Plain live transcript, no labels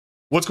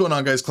What's going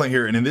on, guys? Clint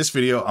here, and in this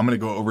video I'm going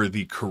to go over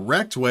the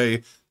correct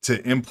way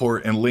to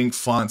import and link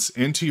fonts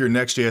into your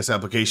Next.js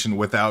application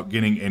without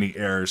getting any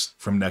errors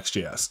from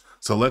Next.js.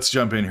 So let's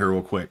jump in here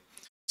real quick.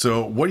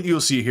 So what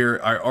you'll see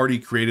here, I already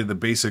created the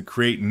basic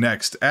create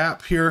next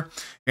app here,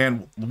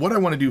 and what I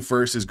want to do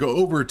first is go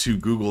over to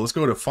Google. Let's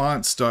go to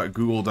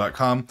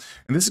fonts.google.com,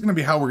 and this is going to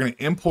be how we're going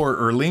to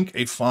import or link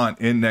a font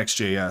in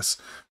Next.js.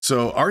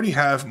 So I already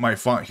have my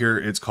font here.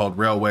 It's called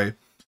Railway.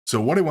 So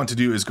what I want to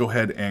do is go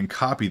ahead and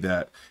copy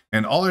that.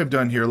 And all I've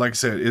done here, like I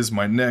said, is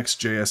my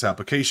Next.js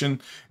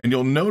application. And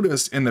you'll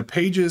notice in the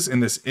pages in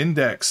this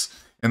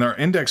index, in our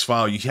index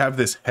file, you have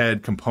this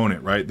head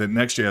component, right, that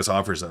Next.js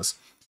offers us.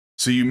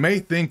 So you may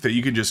think that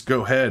you can just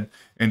go ahead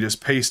and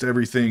just paste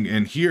everything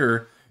in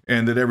here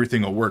and that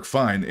everything will work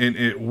fine. And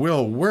it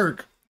will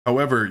work.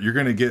 However, you're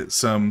going to get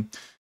some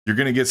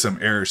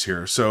errors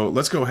here. So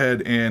let's go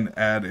ahead and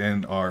add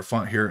in our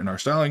font here and our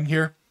styling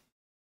here.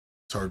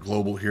 So our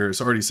global here, it's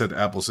already set to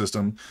Apple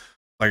system.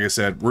 Like I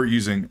said, we're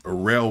using a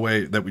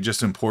Railway that we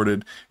just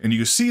imported, and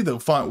you see the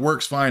font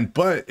works fine.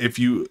 But if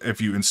you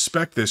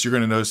inspect this, you're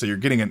going to notice that you're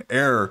getting an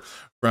error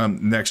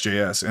from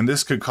Next.js, and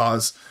this could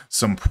cause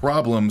some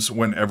problems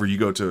whenever you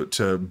go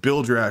to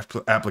build your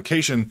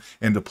application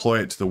and deploy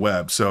it to the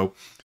web. So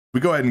we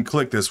go ahead and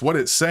click this. What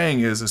it's saying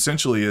is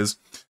essentially is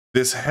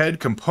this head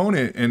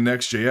component in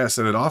Next.js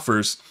that it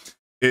offers.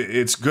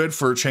 It's good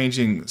for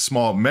changing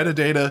small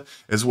metadata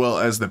as well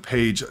as the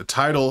page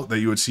title that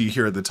you would see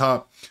here at the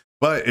top,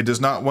 but it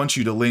does not want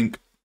you to link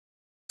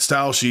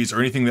style sheets or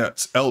anything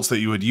else that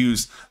you would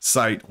use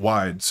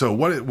site-wide. So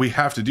what we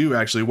have to do,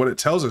 actually, what it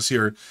tells us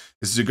here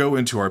is to go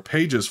into our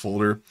pages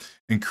folder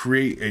and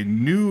create a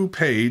new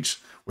page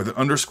with an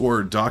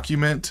underscore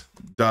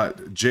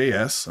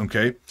document.js,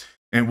 okay?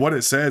 And what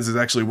it says is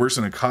actually we're just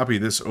going to copy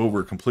this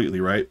over completely,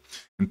 right?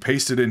 And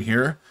paste it in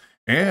here.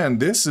 And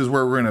this is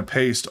where we're going to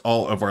paste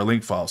all of our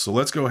link files. So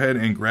let's go ahead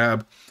and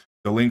grab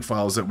the link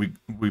files that we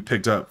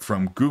picked up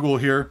from Google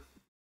here.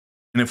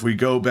 And if we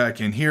go back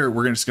in here,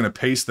 we're just going to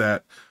paste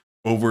that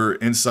over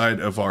inside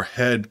of our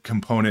head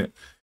component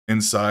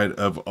inside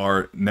of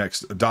our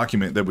next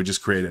document that we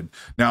just created.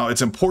 Now,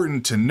 it's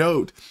important to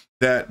note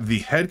that the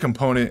head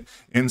component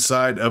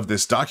inside of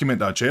this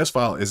document.js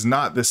file is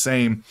not the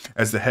same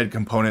as the head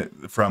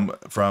component from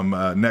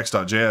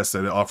next.js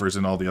that it offers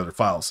in all the other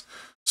files.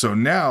 So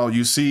now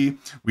you see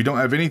we don't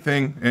have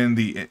anything in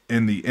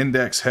the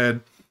index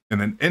head,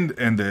 and then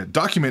in the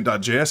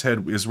document.js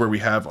head is where we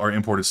have our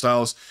imported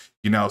styles.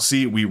 You now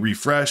see we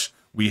refresh,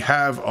 we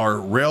have our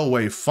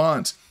Railway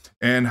font,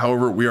 and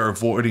however, we are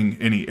avoiding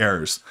any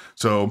errors.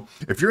 So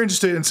if you're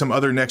interested in some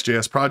other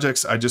Next.js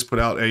projects, I just put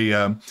out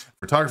a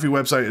photography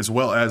website as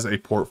well as a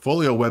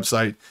portfolio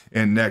website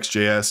in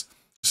Next.js.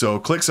 So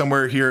click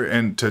somewhere here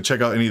and to check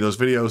out any of those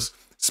videos.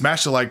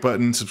 Smash the like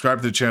button, subscribe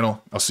to the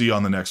channel. I'll see you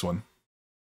on the next one.